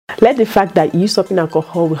Let the fact that you stopping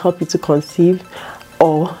alcohol will help you to conceive,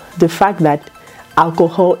 or the fact that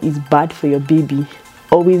alcohol is bad for your baby,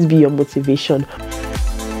 always be your motivation.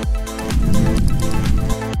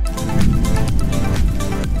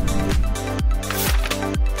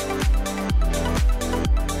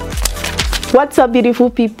 What's up,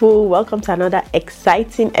 beautiful people? Welcome to another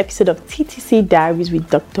exciting episode of TTC Diaries with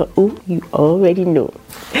Dr. U. You already know.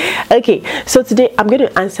 Okay, so today I'm going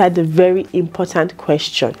to answer the very important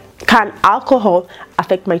question: can alcohol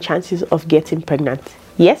affect my chances of getting pregnant?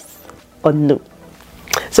 Yes or no?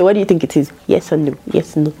 So what do you think it is? Yes or no?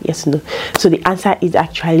 Yes, no, yes, no. So the answer is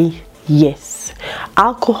actually yes.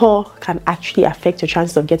 Alcohol can actually affect your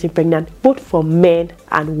chances of getting pregnant, both for men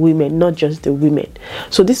and women, not just the women.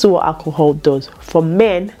 So this is what alcohol does. For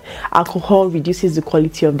men, alcohol reduces the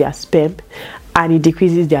quality of their sperm and it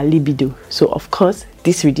decreases their libido. So of course,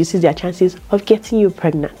 this reduces their chances of getting you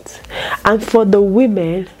pregnant. And for the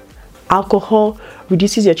women, alcohol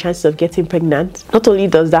reduces your chances of getting pregnant. Not only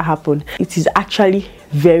does that happen, it is actually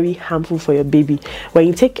very harmful for your baby. When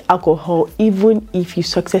you take alcohol, even if you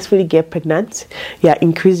successfully get pregnant, you are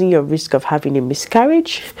increasing your risk of having a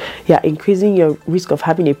miscarriage, you are increasing your risk of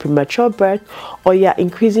having a premature birth, or you are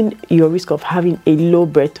increasing your risk of having a low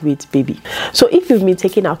birth weight baby. So if you've been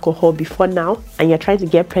taking alcohol before now and you're trying to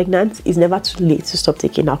get pregnant, it's never too late to stop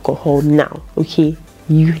taking alcohol now. Okay,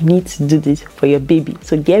 you need to do this for your baby.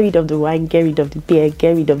 So get rid of the wine, get rid of the beer,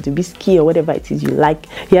 get rid of the whiskey or whatever it is you like.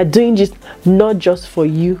 You're doing this not just for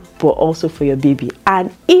you, but also for your baby.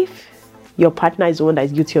 And if your partner is the one that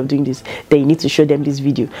is guilty of doing this, then you need to show them this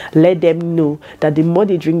video. Let them know that the more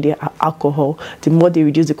they drink their alcohol, the more they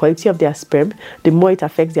reduce the quality of their sperm, the more it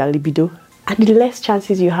affects their libido, and the less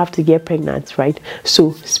chances you have to get pregnant, right?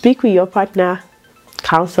 So speak with your partner,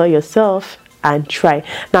 counsel yourself, and try.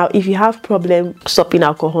 Now, if you have problem stopping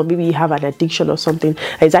alcohol, maybe you have an addiction or something,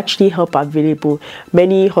 there's actually help available.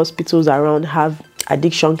 Many hospitals around have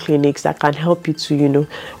addiction clinics that can help you to,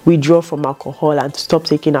 withdraw from alcohol and stop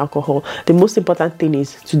taking alcohol. The most important thing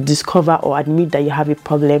is to discover or admit that you have a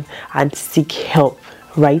problem and seek help,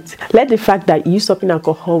 right? Let the fact that you stopping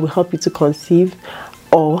alcohol will help you to conceive,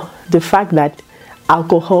 or the fact that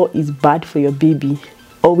alcohol is bad for your baby,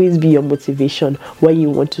 always be your motivation when you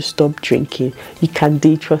want to stop drinking. You can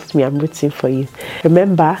do it, trust me, I'm rooting for you.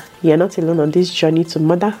 Remember, you're not alone on this journey to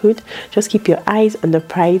motherhood. Just keep your eyes on the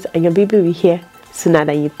prize and your baby will be here sooner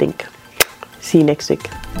than you think. See you next week.